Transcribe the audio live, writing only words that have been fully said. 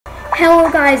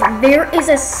Hello guys, there is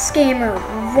a scammer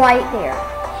right there.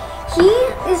 He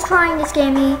is trying to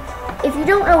scam me. If you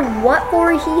don't know what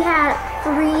for, he had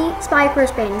 3 spike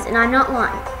wristbands, and I'm not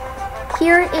lying.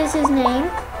 Here is his name,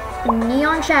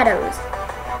 Neonshadowz.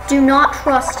 Do not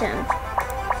trust him.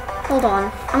 Hold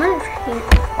on, I'm gonna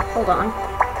hold on.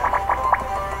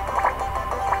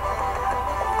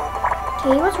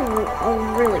 Okay, he was a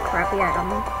really crappy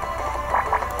item.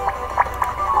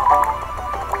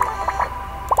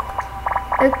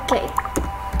 Okay.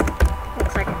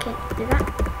 Looks like I can't do that.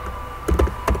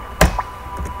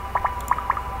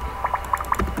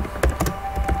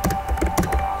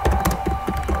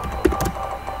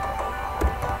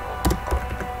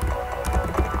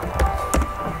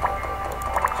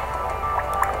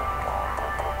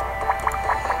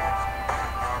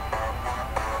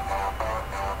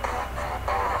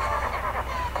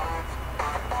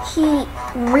 He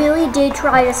really did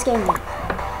try to scam me.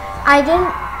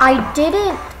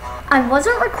 I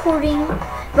wasn't recording,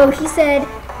 but he said,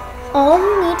 all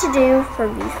you need to do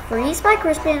for these free spike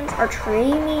wristbands are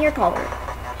trade me your collar.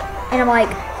 And I'm like,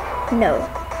 no.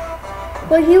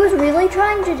 What he was really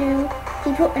trying to do,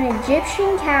 he put an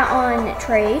Egyptian cat on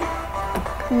trade.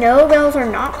 No, those are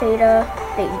not beta.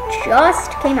 They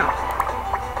just came out.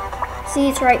 See,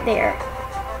 it's right there.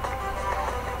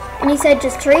 And he said,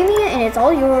 just trade me it and it's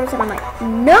all yours. And I'm like,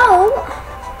 no.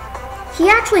 He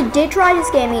actually did try to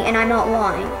scam me, and I'm not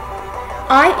lying.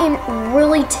 I am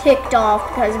really ticked off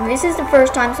because this is the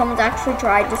first time someone's actually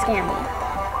tried to scam me.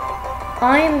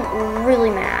 I am really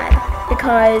mad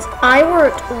because I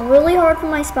worked really hard for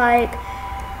my spike.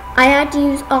 I had to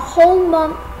use a whole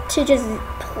month to just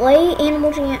play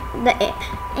the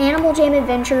Animal Jam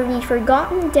Adventure, the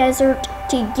Forgotten Desert,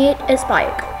 to get a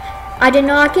spike. I did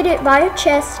not get it by a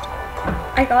chest.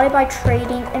 I got it by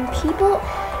trading, and people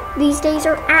these days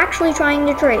are actually trying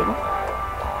to trade.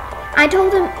 I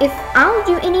told him if I'll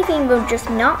do anything but just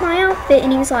not my outfit,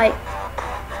 and he's like,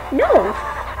 no,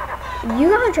 you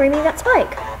gotta trade me that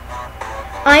spike.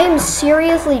 I am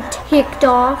seriously ticked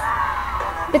off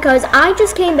because I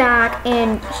just came back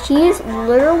and he's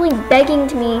literally begging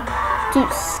to me to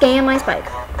scam my spike.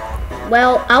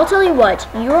 Well, I'll tell you what,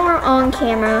 you are on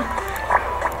camera.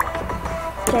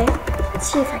 Okay, let's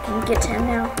see if I can get to him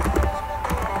now.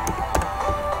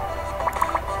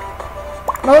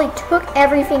 Well, he took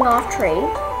everything off trade.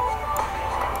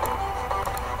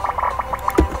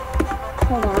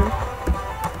 Hold on.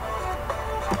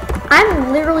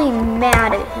 I'm literally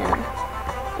mad at him.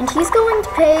 And he's going to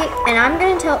pay, and I'm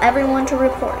going to tell everyone to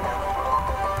report.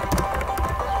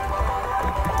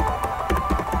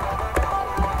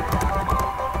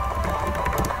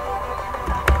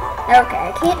 Okay,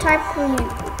 I can't type for you.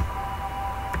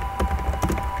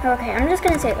 Okay, I'm just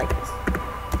going to say it like this.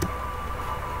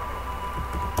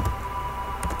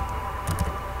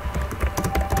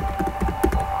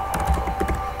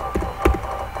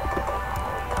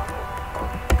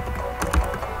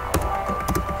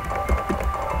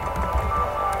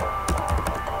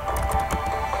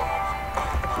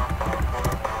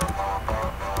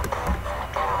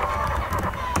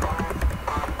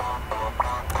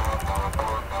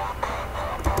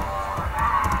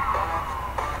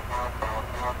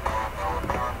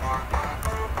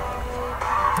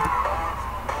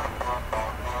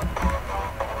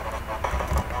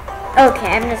 Okay,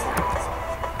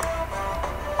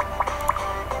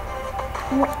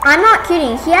 I'm not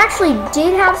kidding. He actually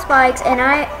did have spikes, and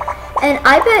I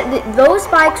bet that those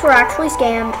spikes were actually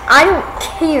scammed. I don't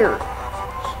care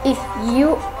if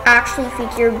you actually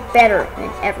think you're better than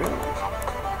everyone.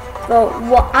 But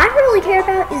what I really care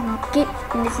about is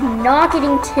not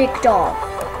getting ticked off.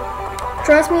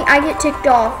 Trust me, I get ticked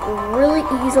off really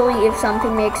easily if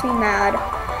something makes me mad.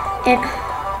 And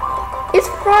it's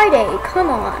Friday, come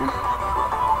on.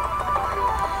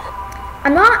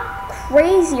 I'm not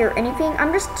crazy or anything,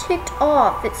 I'm just ticked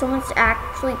off that someone's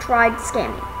actually tried to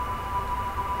scam me.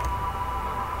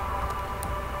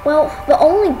 Well, the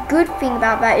only good thing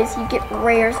about that is you get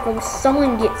rares, but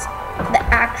someone gets that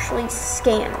actually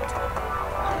scammed.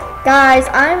 Guys,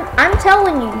 I'm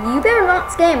telling you, you better not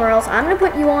scam or else I'm gonna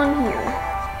put you on here.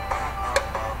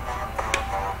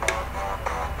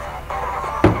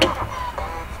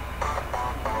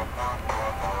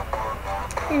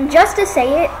 And just to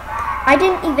say it, I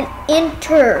didn't even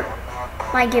enter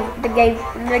my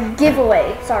the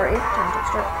giveaway. Sorry, tongue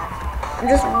twister. I'm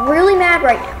just really mad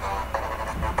right now.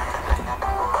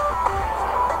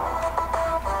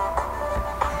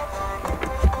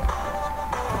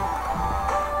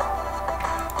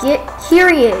 Here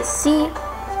he is. See?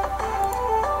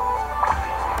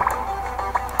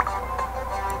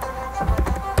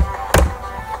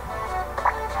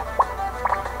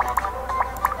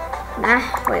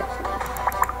 Wait.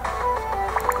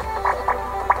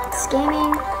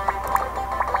 Scamming.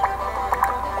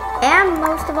 And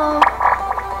most of all,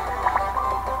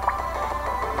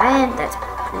 and that's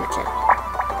pretty much it.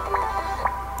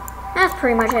 That's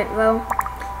pretty much it, though.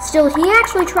 Still, he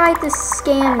actually tried to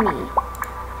scam me.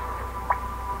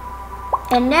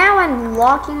 And now I'm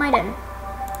locking my den.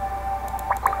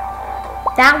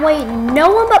 That way,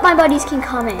 no one but my buddies can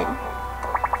come in.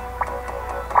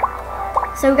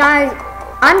 So guys,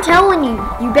 I'm telling you,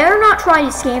 you better not try to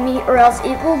scam me or else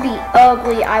it will be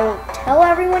ugly. I will tell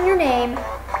everyone your name.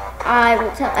 I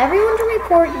will tell everyone to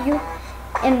report you.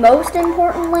 And most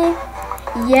importantly,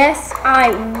 yes, I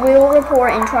will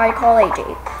report and try to call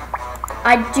AJ.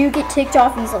 I do get ticked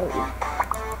off easily.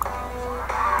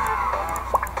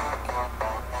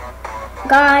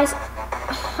 Guys,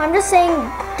 I'm just saying,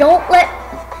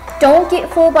 don't get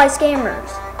fooled by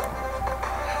scammers.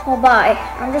 Well, bye.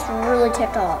 I'm just really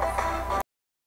ticked off.